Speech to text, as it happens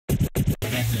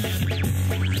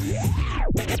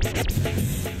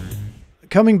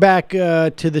Coming back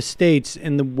to the States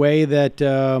and the way that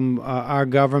our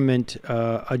government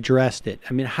addressed it,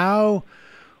 I mean, how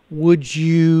would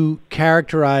you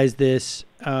characterize this?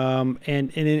 And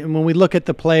when we look at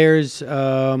the players,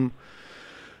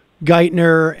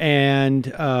 Geithner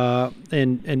and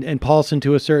Paulson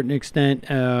to a certain extent,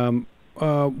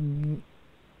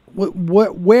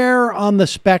 where on the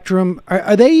spectrum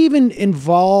are they even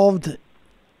involved?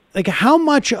 Like, how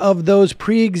much of those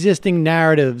pre-existing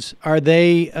narratives are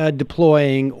they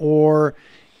deploying, or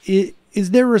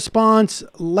is their response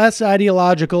less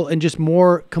ideological and just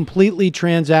more completely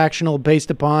transactional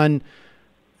based upon,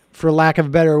 for lack of a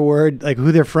better word, like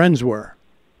who their friends were?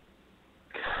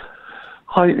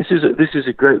 Hi, this is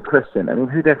a great question. I mean,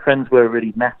 who their friends were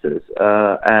really matters,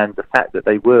 and the fact that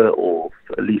they were all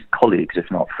at least colleagues, if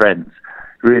not friends,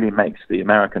 really makes the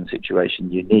American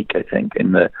situation unique, I think,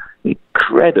 in the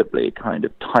incredibly kind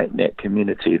of tight-knit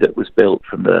community that was built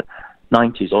from the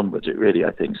 90s onwards. It really, I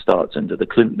think, starts under the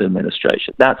Clinton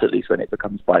administration. That's at least when it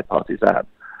becomes bipartisan.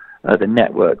 The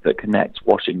network that connects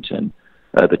Washington,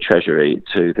 the Treasury,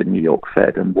 to the New York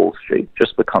Fed and Wall Street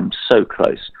just becomes so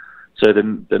close. So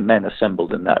the men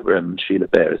assembled in that room, Sheila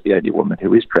Bair is the only woman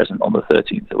who is present on the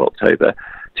 13th of October,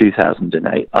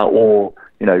 2008, are all,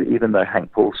 you know, even though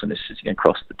Hank Paulson is sitting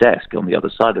across the desk, on the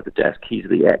other side of the desk, he's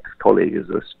the ex-colleague as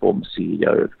a former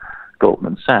CEO of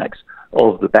Goldman Sachs,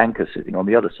 of the banker sitting on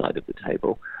the other side of the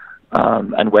table.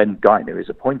 And when Geithner is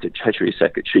appointed Treasury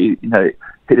Secretary, you know,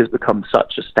 it has become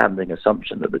such a standing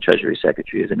assumption that the Treasury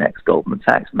Secretary is an ex-Goldman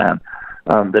Sachs man,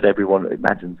 that everyone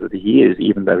imagines that he is,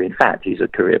 even though in fact he's a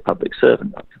career public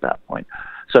servant up to that point.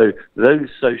 So those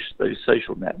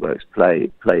social networks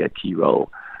play a key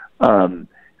role.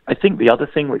 I think the other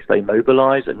thing which they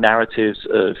mobilize are narratives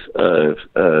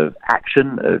of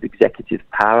action, of executive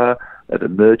power, of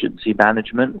emergency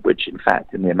management, which in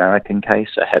fact in the American case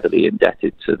are heavily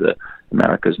indebted to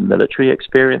America's military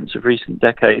experience of recent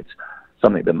decades,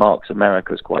 something that marks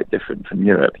America as quite different from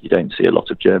Europe. You don't see a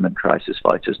lot of German crisis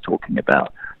fighters talking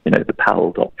about, you know, the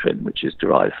Powell Doctrine, which is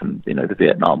derived from, you know, the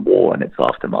Vietnam War and its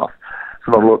aftermath.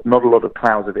 So not a lot of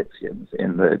Clausewitzians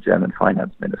in the German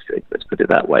finance ministry, let's put it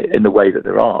that way, in the way that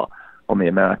there are on the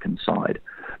American side.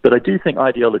 But I do think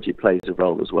ideology plays a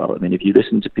role as well. I mean, if you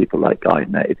listen to people like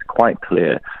Geithner, it's quite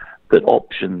clear that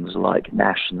options like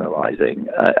nationalizing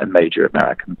a major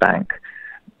American bank,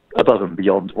 above and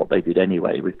beyond what they did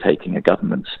anyway with taking a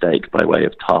government stake by way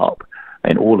of TARP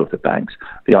in all of the banks,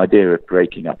 the idea of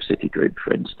breaking up Citi Group,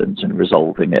 for instance, and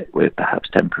resolving it with perhaps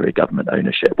temporary government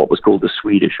ownership, what was called the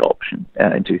Swedish option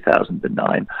in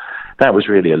 2009, that was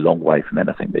really a long way from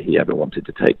anything that he ever wanted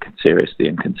to take seriously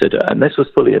and consider. And this was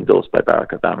fully endorsed by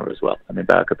Barack Obama as well. I mean,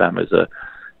 Barack Obama is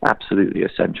absolutely a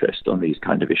centrist on these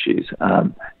kind of issues,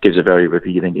 gives a very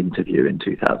revealing interview in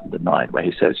 2009 where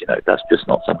he says, you know, that's just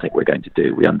not something we're going to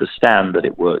do. We understand that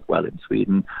it worked well in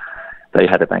Sweden. They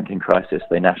had a banking crisis.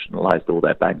 They nationalized all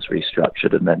their banks,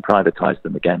 restructured, and then privatized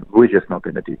them again. We're just not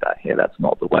going to do that here. That's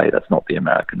not the way. That's not the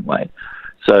American way.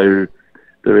 So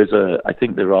I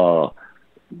think there are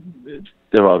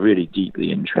really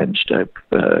deeply entrenched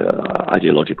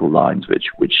ideological lines which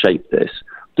shape this,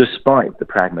 despite the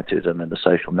pragmatism and the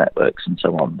social networks and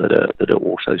so on that are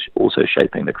also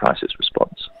shaping the crisis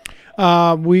response.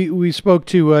 We spoke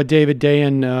to David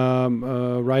Dayen,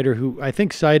 a writer who I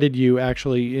think cited you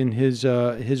actually in his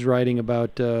writing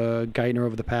about Geithner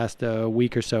over the past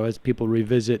week or so as people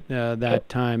revisit that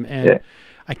time. And yeah.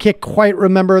 I can't quite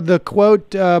remember the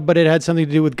quote, but it had something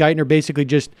to do with Geithner basically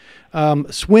just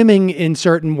swimming in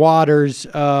certain waters.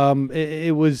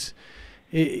 It was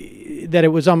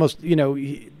almost, you know,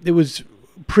 it was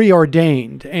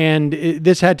preordained. And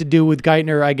this had to do with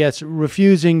Geithner, I guess,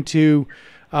 refusing to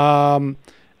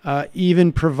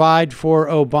even provide for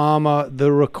Obama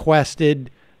the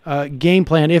requested game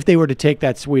plan if they were to take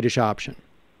that Swedish option.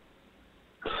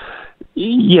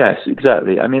 Yes,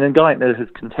 exactly. I mean, and Geithner has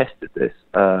contested this.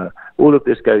 All of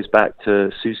this goes back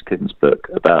to Susskind's book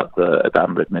about the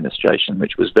Obama administration,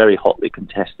 which was very hotly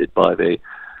contested by the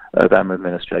Obama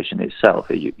administration itself.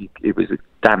 It was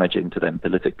damaging to them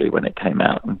politically when it came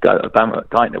out. And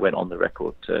Geithner went on the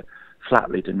record to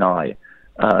flatly deny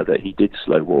that he did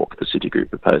slow walk the Citi Group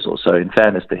proposal. So, in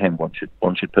fairness to him, one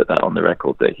should put that on the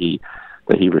record that he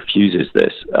refuses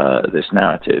this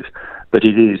narrative. But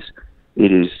it is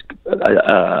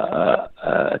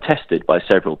attested by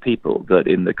several people that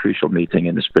in the crucial meeting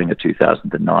in the spring of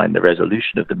 2009, the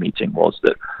resolution of the meeting was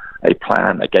that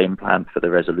a game plan for the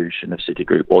resolution of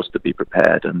Citigroup was to be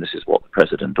prepared, and this is what the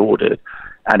president ordered,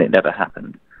 and it never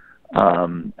happened.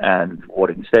 And what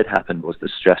instead happened was the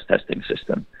stress testing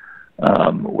system.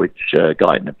 which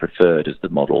Geithner preferred as the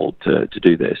model to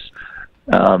do this.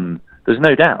 There's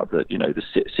no doubt that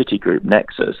the Citi Group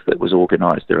nexus that was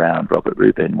organised around Robert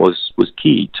Rubin was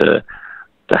key to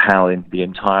how the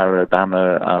entire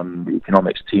Obama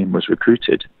economics team was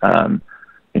recruited.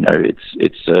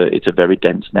 It's a very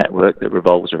dense network that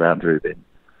revolves around Rubin,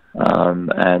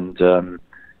 the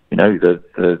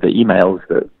emails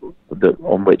that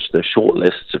on which the short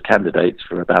lists of candidates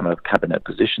for Obama cabinet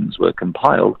positions were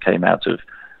compiled came out of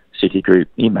Citi Group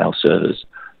email servers.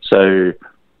 So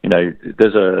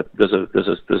there's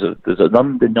an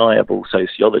undeniable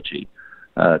sociology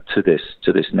to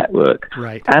this network,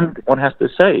 right? And one has to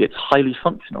say it's highly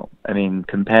functional. I mean,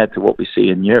 compared to what we see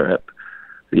in Europe,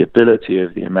 the ability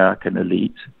of the American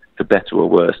elite, for better or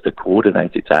worse, to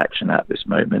coordinate its action at this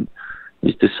moment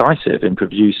is decisive in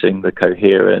producing the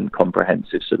coherent,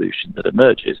 comprehensive solution that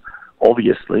emerges,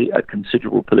 obviously at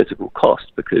considerable political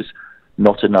cost, because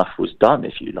not enough was done,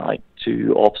 if you like,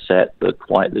 to offset the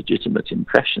quite legitimate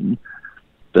impression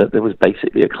that there was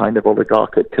basically a kind of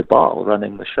oligarchic cabal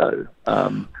running the show,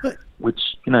 which,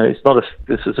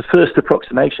 this is a first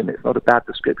approximation. It's not a bad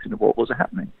description of what was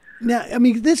happening. Now, I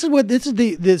mean, this is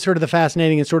the sort of the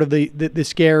fascinating and sort of the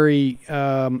scary,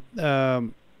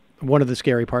 one of the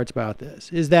scary parts about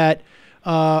this is that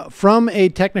from a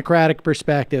technocratic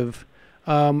perspective,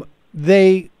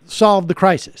 they solved the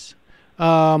crisis.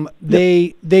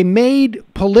 They made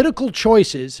political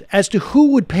choices as to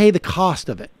who would pay the cost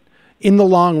of it in the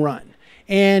long run.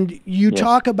 And you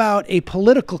talk about a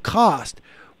political cost,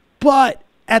 but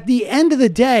at the end of the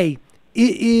day,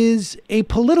 it is a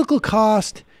political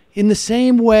cost in the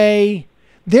same way.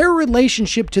 Their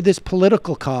relationship to this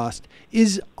political cost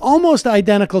is almost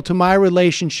identical to my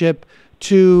relationship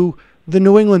to the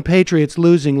New England Patriots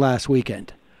losing last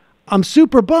weekend. I'm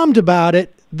super bummed about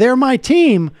it. They're my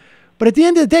team, but at the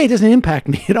end of the day, it doesn't impact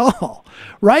me at all,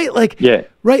 right?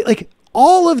 Right? Like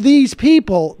all of these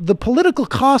people, the political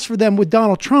cost for them with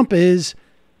Donald Trump is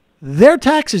their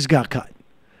taxes got cut.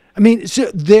 I mean,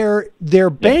 so their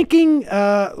banking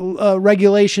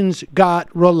regulations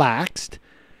got relaxed.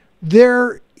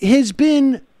 There has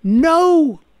been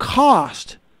no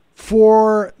cost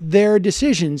for their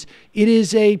decisions. It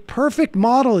is a perfect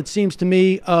model, it seems to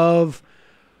me, of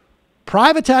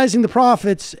privatizing the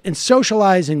profits and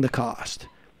socializing the cost.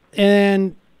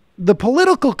 And the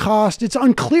political cost, it's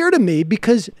unclear to me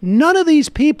because none of these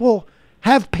people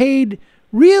have paid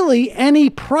really any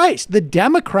price. The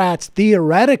Democrats,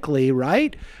 theoretically,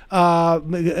 right?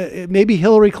 Maybe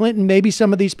Hillary Clinton, maybe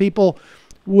some of these people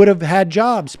would have had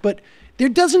jobs, but there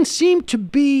doesn't seem to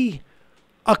be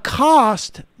a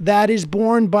cost that is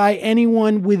borne by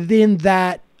anyone within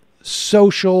that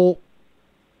social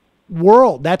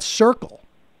world, that circle.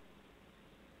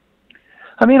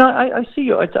 I mean, I see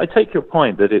you. I take your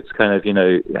point that it's kind of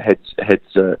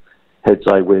heads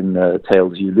I win,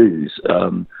 tails you lose.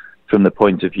 From the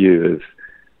point of view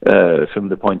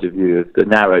of the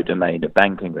narrow domain of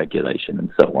banking regulation and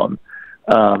so on.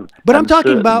 But I'm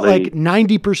talking about like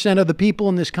 90% of the people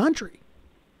in this country,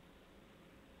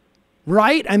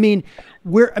 right? I mean,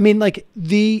 like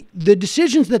the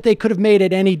decisions that they could have made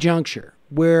at any juncture,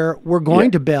 where we're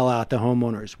going to bail out the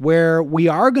homeowners, where we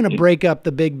are going to break up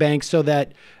the big banks so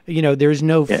that there's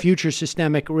no future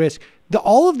systemic risk.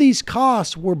 All of these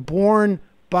costs were borne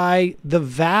by the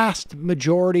vast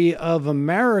majority of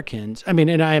Americans. I mean,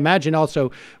 and I imagine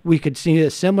also we could see a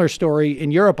similar story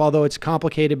in Europe, although it's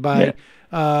complicated by,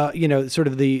 sort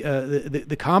of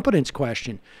the competence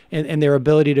question and their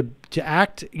ability to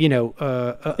act,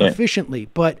 efficiently.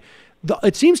 But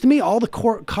it seems to me all the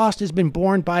cost has been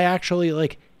borne by actually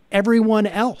like everyone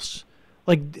else.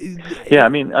 I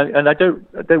mean, I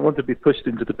don't want to be pushed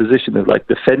into the position of like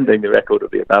defending the record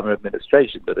of the Obama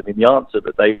administration, but I mean, the answer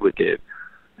that they would give.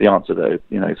 The answer, though,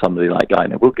 somebody like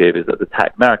Geithner will give is that the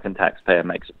American taxpayer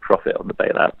makes a profit on the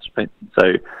bailouts.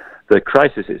 So the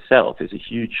crisis itself is a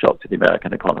huge shock to the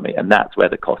American economy, and that's where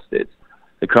the cost is.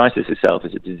 The crisis itself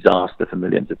is a disaster for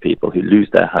millions of people who lose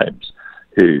their homes,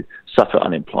 who suffer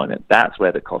unemployment. That's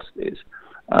where the cost is.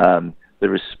 The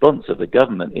response of the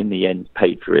government, in the end,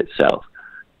 paid for itself.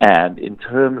 And in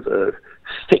terms of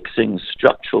fixing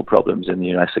structural problems in the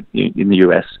U.S.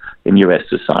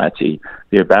 society,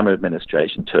 the Obama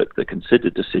administration took the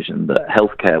considered decision that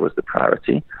healthcare was the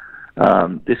priority.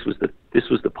 This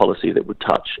was the policy that would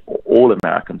touch all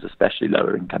Americans, especially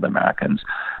lower-income Americans,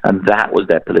 and that was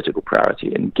their political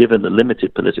priority. And given the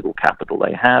limited political capital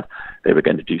they had, they were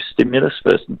going to do stimulus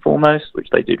first and foremost, which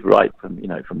they did right from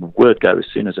the word go. As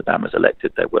soon as Obama's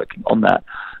elected, they're working on that,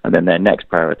 and then their next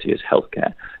priority is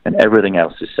healthcare. and everything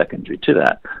else is secondary to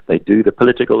that. They do the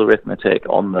political arithmetic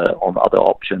on other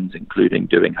options, including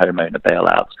doing homeowner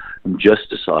bailouts, and just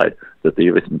decide that the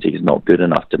arithmetic is not good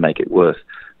enough to make it worth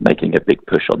making a big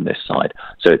push on this side.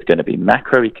 So it's going to be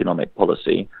macroeconomic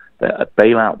policy, a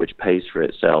bailout which pays for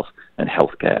itself, and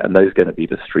healthcare, and those are going to be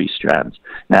the three strands.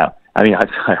 Now, I mean,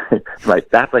 right,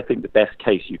 that's, I think, the best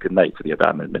case you can make for the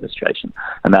Obama administration,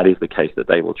 and that is the case that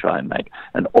they will try and make.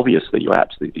 And obviously, you're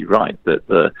absolutely right that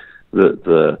the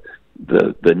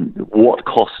what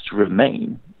costs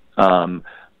remain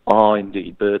are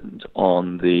indeed burdened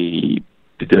on the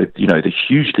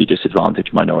hugely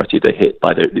disadvantaged minority that are hit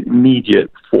by the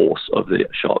immediate force of the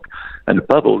shock. And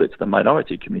above all, it's the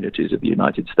minority communities of the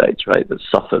United States, right, that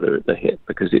suffer the hit,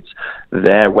 because it's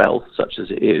their wealth, such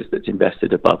as it is, that's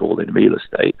invested above all in real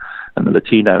estate. And the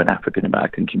Latino and African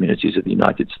American communities of the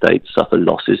United States suffer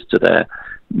losses to their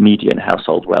median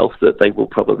household wealth that they will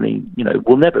probably,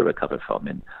 will never recover from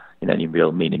in any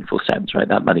real meaningful sense, right?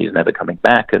 That money is never coming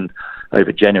back, and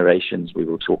over generations we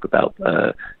will talk about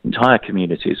entire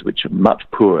communities which are much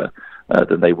poorer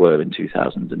than they were in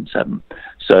 2007.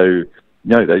 So,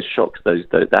 those shocks,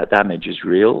 that damage is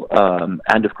real,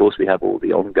 and of course we have all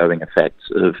the ongoing effects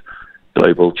of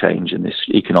global change in this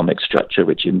economic structure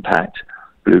which impact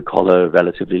blue-collar,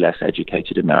 relatively less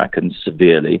educated Americans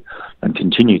severely and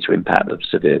continue to impact them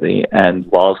severely. And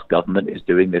whilst government is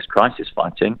doing this crisis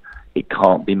fighting, it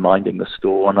can't be minding the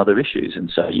store on other issues. And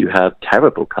so you have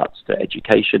terrible cuts to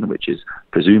education, which is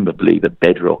presumably the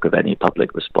bedrock of any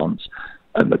public response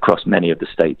across many of the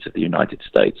states of the United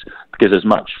States, because as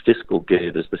much fiscal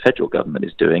give as the federal government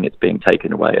is doing, it's being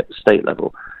taken away at the state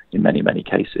level in many, many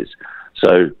cases.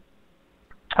 So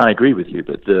I agree with you,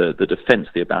 but the defense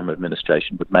the Obama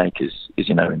administration would make is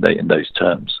in those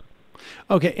terms.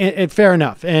 Okay, and fair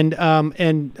enough. And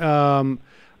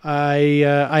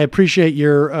I appreciate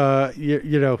your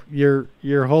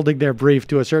holding their brief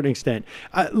to a certain extent.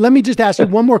 Let me just ask you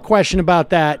one more question about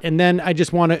that, and then I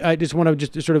just want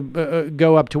to sort of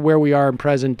go up to where we are in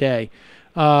present day.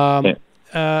 The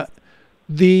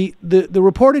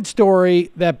reported story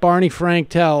that Barney Frank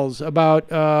tells about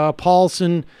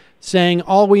Paulson saying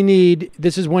all we need,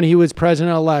 this is when he was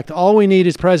president-elect, all we need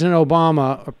is President-elect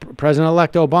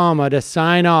Obama to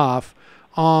sign off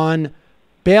on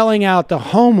bailing out the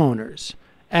homeowners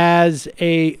as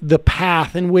the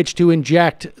path in which to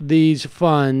inject these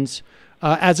funds,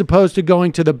 as opposed to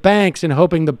going to the banks and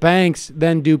hoping the banks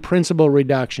then do principal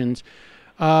reductions.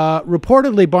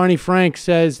 Reportedly, Barney Frank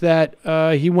says that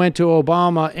he went to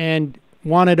Obama and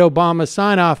wanted Obama's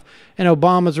sign-off, and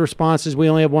Obama's response is, we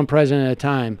only have one president at a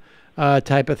time,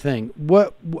 type of thing.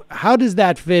 How does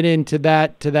that fit into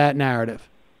that narrative?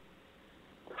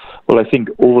 Well, I think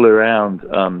all around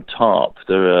TARP,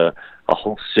 there are a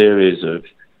whole series of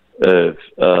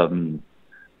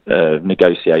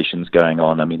negotiations going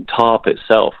on. I mean, TARP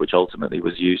itself, which ultimately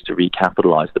was used to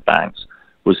recapitalize the banks,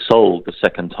 was sold the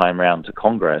second time round to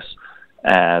Congress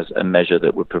as a measure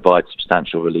that would provide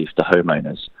substantial relief to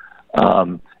homeowners.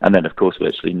 And then, of course,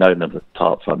 virtually none of the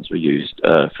TARP funds were used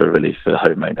for relief for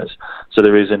homeowners. So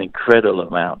there is an incredible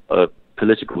amount of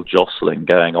political jostling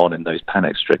going on in those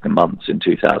panic-stricken months in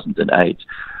 2008,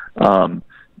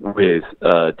 with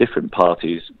different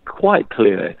parties quite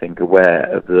clear, I think,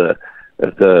 aware of the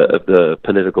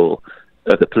political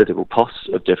costs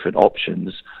of different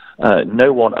options.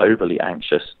 No one overly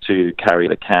anxious to carry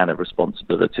the can of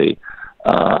responsibility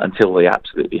until they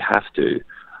absolutely have to.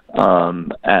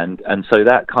 And so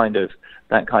that kind of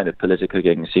political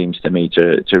game seems to me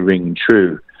to ring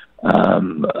true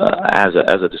as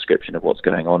a description of what's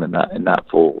going on in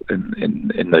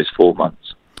those 4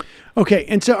 months. Okay,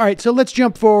 and so all right, so let's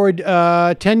jump forward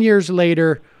 10 years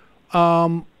later.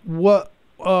 What's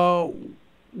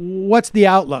the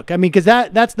outlook? I mean, because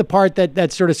that's the part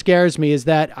that sort of scares me, is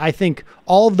that I think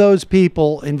all of those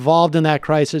people involved in that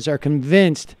crisis are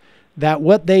convinced that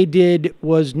what they did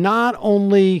was not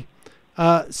only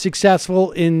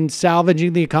successful in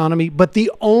salvaging the economy, but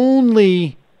the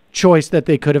only choice that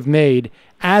they could have made,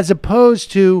 as opposed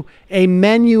to a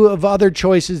menu of other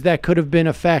choices that could have been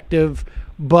effective,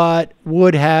 but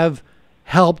would have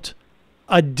helped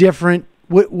a different,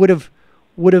 would have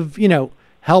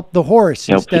helped the horse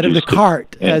instead of the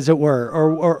cart, as it were,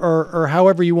 or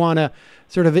however you want to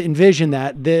sort of envision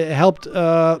that. Helped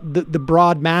the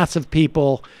broad mass of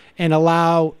people and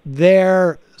allow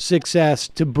their success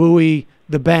to buoy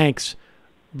the banks,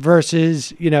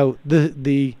 versus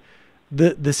the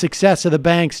success of the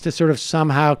banks to sort of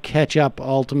somehow catch up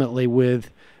ultimately with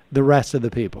the rest of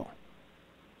the people.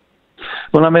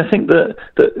 Well, I mean, I think that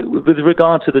with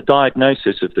regard to the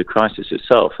diagnosis of the crisis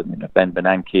itself, I mean, Ben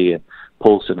Bernanke and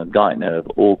Paulson and Geithner have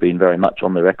all been very much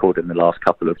on the record in the last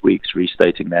couple of weeks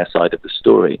restating their side of the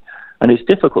story. And it's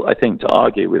difficult, I think, to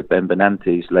argue with Ben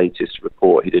Bernanke's latest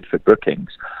report he did for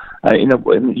Brookings.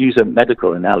 Use a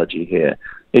medical analogy here.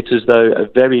 It's as though a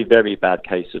very, very bad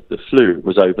case of the flu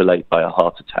was overlaid by a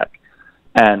heart attack.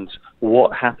 And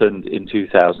what happened in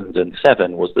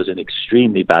 2007 was there's an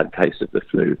extremely bad case of the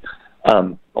flu.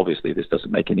 Obviously, this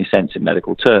doesn't make any sense in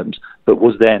medical terms, but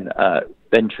was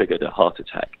then triggered a heart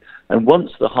attack. And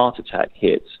once the heart attack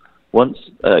hits, once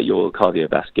your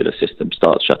cardiovascular system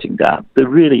starts shutting down, there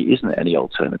really isn't any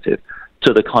alternative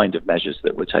to the kind of measures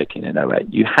that were taken in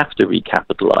 2008. You have to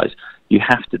recapitalize. You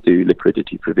have to do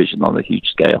liquidity provision on a huge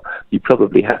scale. You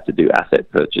probably have to do asset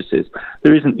purchases.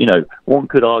 There isn't, one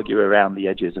could argue around the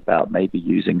edges about maybe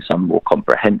using some more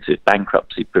comprehensive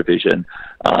bankruptcy provision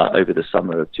over the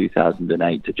summer of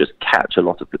 2008 to just catch a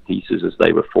lot of the pieces as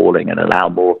they were falling and allow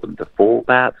more of them to fall,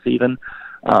 perhaps even.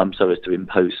 So as to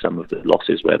impose some of the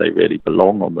losses where they really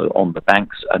belong on the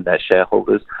banks and their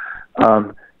shareholders.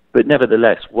 But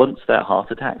nevertheless, once that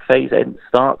heart attack phase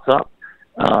starts up,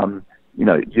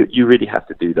 you really have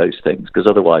to do those things, because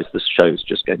otherwise the show's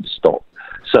just going to stop.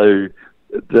 So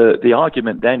the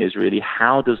argument then is really,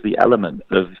 how does the element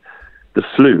of the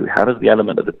flu, how does the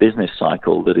element of the business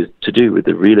cycle that is to do with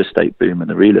the real estate boom and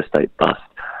the real estate bust,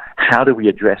 how do we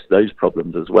address those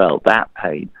problems as well, that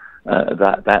pain,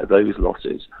 those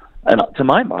losses? And to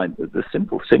my mind, the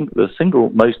single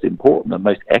most important and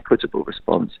most equitable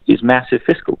response is massive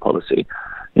fiscal policy.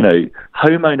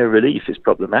 Homeowner relief is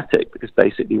problematic because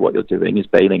basically what you're doing is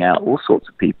bailing out all sorts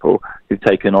of people who've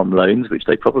taken on loans which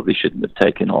they probably shouldn't have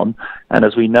taken on. And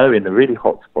as we know, in the really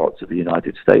hot spots of the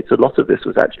United States, a lot of this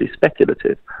was actually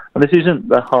speculative. And this isn't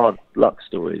the hard luck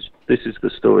stories. This is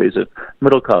the stories of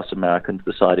middle-class Americans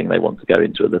deciding they want to go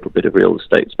into a little bit of real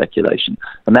estate speculation.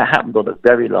 And that happened on a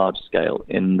very large scale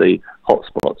in the hot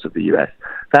spots of the US.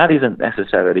 That isn't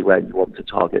necessarily where you want to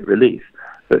target relief.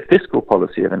 But fiscal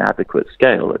policy of an adequate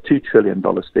scale, a $2 trillion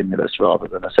stimulus rather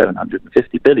than a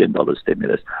 $750 billion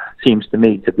stimulus, seems to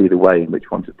me to be the way in which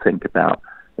one should think about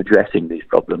addressing these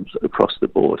problems across the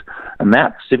board. And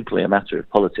that's simply a matter of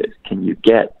politics. Can you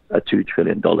get a $2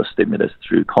 trillion stimulus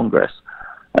through Congress?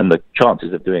 And the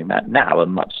chances of doing that now are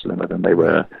much slimmer than they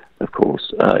were, of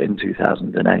course, in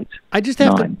 2008. I just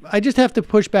have to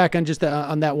push back on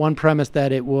on that one premise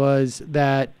that it was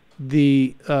that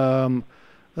the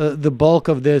bulk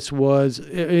of this was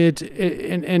and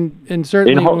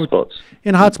certainly in hotspots.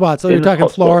 In hotspots, so you're talking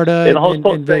Florida. In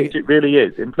hotspot states, it really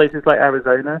is. In places like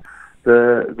Arizona,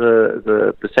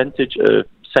 the percentage of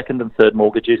second and third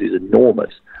mortgages is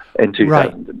enormous in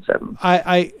 2007. Right.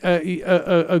 I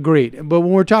agreed. But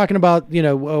when we're talking about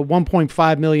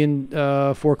 1.5 million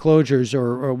foreclosures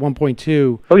or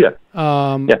 1.2. Oh yeah.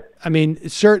 Yeah. I mean,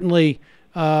 certainly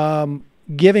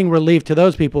giving relief to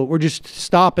those people, we're just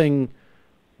stopping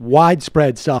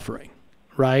widespread suffering,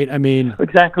 right? I mean,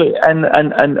 exactly. And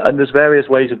there's various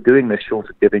ways of doing this short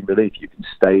of giving relief. You can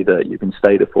stay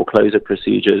the foreclosure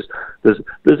procedures. There's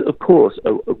of course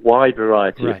a wide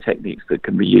variety of techniques that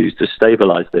can be used to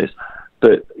stabilize this.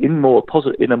 But in a more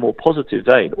positive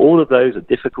vein, all of those are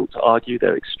difficult to argue.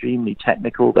 They're extremely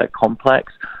technical. They're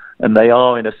complex, and they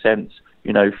are, in a sense,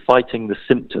 fighting the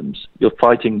symptoms. You're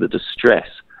fighting the distress.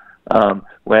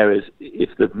 Whereas if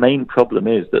the main problem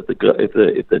is that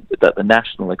the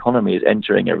national economy is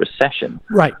entering a recession,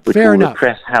 right, which will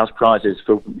depress house prices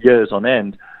for years on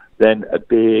end, then a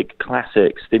big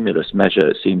classic stimulus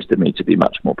measure seems to me to be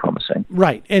much more promising.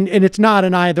 Right, and it's not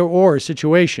an either-or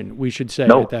situation, we should say,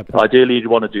 no, at that point. Ideally you'd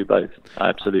want to do both.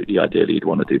 Absolutely, ideally you'd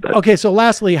want to do both. Okay, so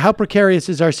lastly, how precarious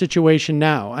is our situation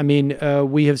now? I mean,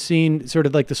 we have seen sort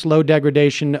of like the slow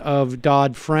degradation of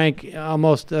Dodd-Frank,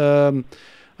 almost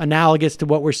analogous to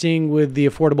what we're seeing with the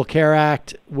Affordable Care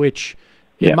Act, which,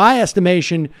 in my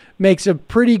estimation, makes a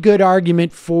pretty good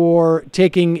argument for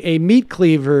taking a meat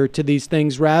cleaver to these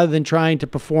things rather than trying to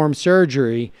perform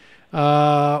surgery,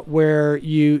 where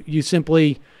you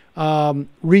simply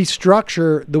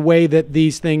restructure the way that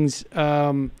these things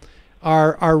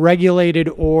are regulated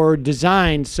or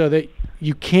designed so that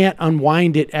you can't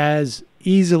unwind it as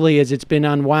easily as it's been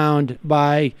unwound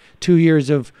by 2 years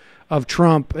of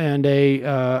Trump and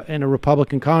a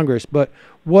Republican Congress. But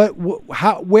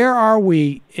where are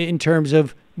we in terms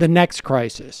of the next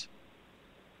crisis?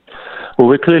 Well,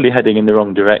 we're clearly heading in the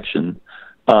wrong direction.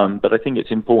 But I think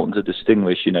it's important to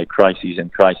distinguish, crises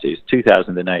and crises.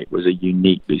 2008 was a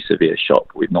uniquely severe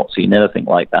shock. We've not seen anything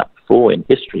like that before in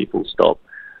history, full stop.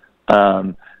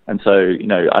 And so,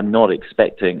 I'm not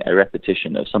expecting a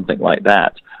repetition of something like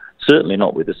that. certainly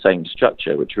not with the same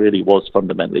structure, which really was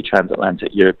fundamentally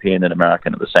transatlantic, European and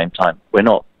American at the same time. We're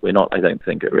not, I don't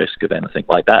think, at risk of anything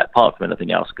like that, apart from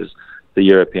anything else, because the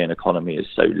European economy is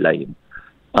so lame.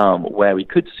 Where we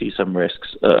could see some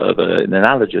risks of an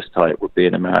analogous type would be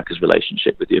in America's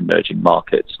relationship with the emerging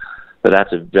markets. But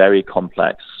that's a very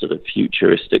complex sort of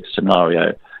futuristic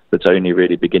scenario that's only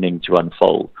really beginning to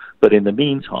unfold. But in the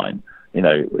meantime, you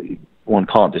know, one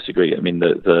can't disagree. I mean,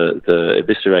 the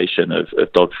evisceration of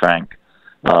Dodd-Frank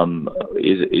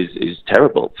is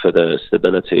terrible for the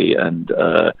stability and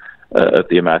of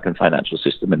the American financial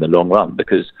system in the long run,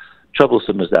 because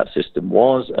troublesome as that system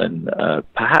was, and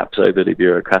perhaps overly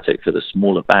bureaucratic for the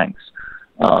smaller banks,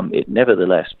 it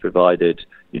nevertheless provided,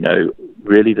 you know,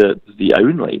 really the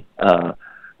only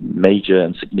major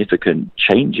and significant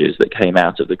changes that came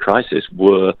out of the crisis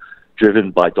were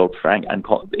driven by Dodd-Frank and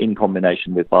in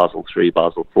combination with Basel III,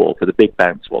 Basel IV. For the big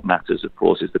banks, what matters, of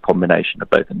course, is the combination of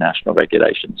both the national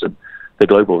regulations and the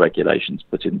global regulations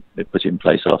put in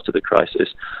place after the crisis.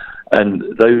 And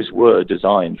those were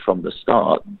designed from the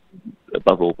start,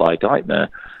 above all by Geithner,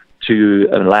 to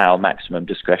allow maximum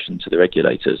discretion to the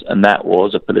regulators. And that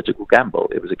was a political gamble.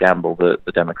 It was a gamble that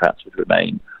the Democrats would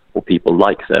remain, or people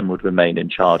like them would remain in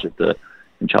charge of the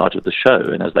show.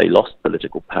 And as they lost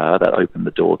political power, that opened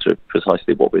the door to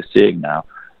precisely what we're seeing now,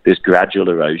 this gradual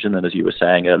erosion. And as you were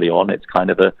saying early on, it's kind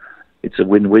of a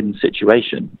win-win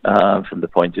situation from the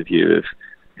point of view of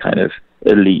kind of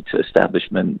elite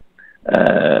establishment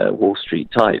Wall Street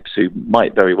types who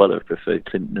might very well have preferred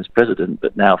Clinton as president,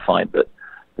 but now find that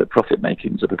profit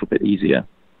making is a little bit easier.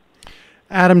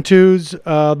 Adam Tooze,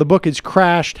 the book is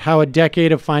Crashed, How a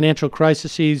Decade of Financial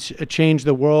Crises Changed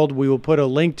the World. We will put a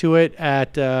link to it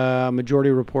at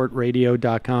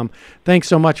majorityreportradio.com. Thanks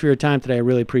so much for your time today. I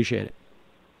really appreciate it.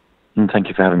 And thank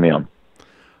you for having me on.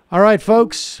 All right,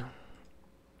 folks.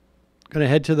 Going to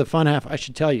head to the fun half. I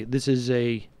should tell you, this is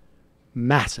a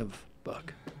massive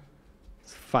book.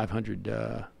 It's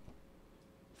 500,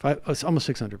 it's almost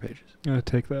 600 pages. I'm going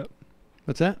to take that.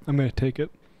 What's that? I'm going to take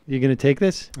it. You're going to take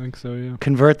this? I think so, yeah.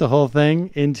 Convert the whole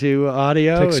thing into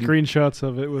audio? Take screenshots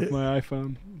of it with my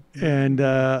iPhone. And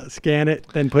scan it,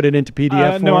 then put it into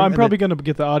PDF form? No, I'm probably going to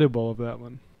get the Audible of that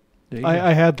one. I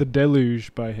I had The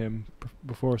Deluge by him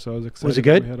before, so I was excited. Was it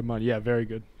good? We had him on. Yeah, very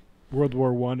good. World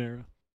War I era.